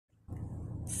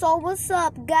So what's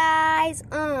up, guys?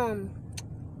 Do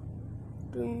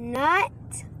not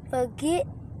forget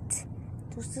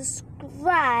to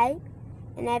subscribe,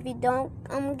 and if you don't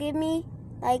give me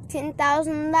like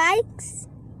 10,000 likes,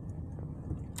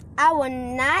 I will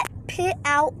not put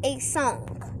out a song.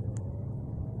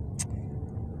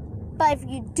 But if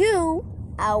you do,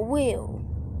 I will.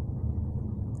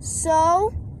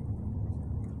 So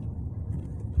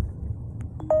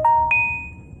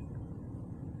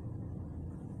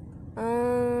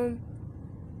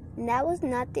that was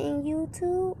nothing,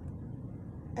 YouTube.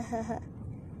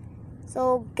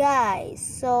 So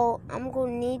guys, I'm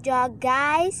gonna need y'all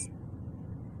guys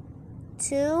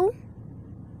to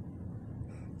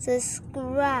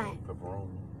subscribe.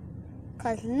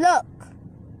 Cause look,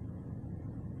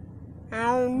 I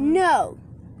don't know.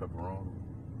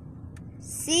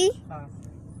 See?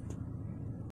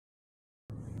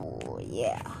 Oh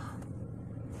yeah.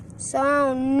 So I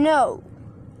don't know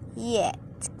yet.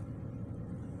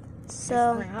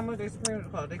 So how much they spring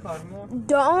cost? They cost more?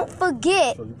 Don't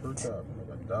forget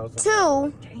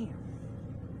to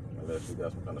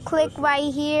click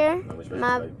right here.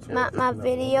 My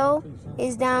video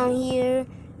is down here,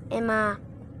 and my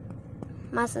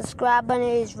subscribe button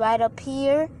is right up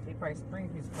here,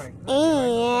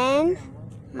 and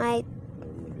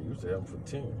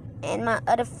my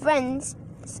other friends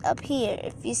is up here.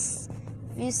 If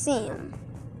you see them,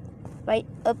 right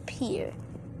up here,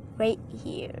 right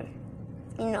here.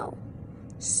 You know.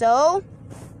 So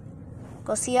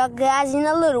go see y'all guys in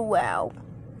a little while.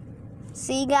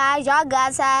 See, guys, y'all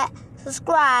guys have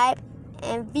subscribe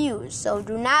and views. So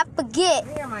do not forget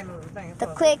to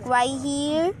click right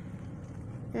here.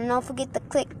 And don't forget to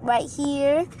click right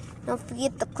here. Don't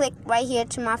forget to click right here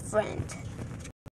to my friend.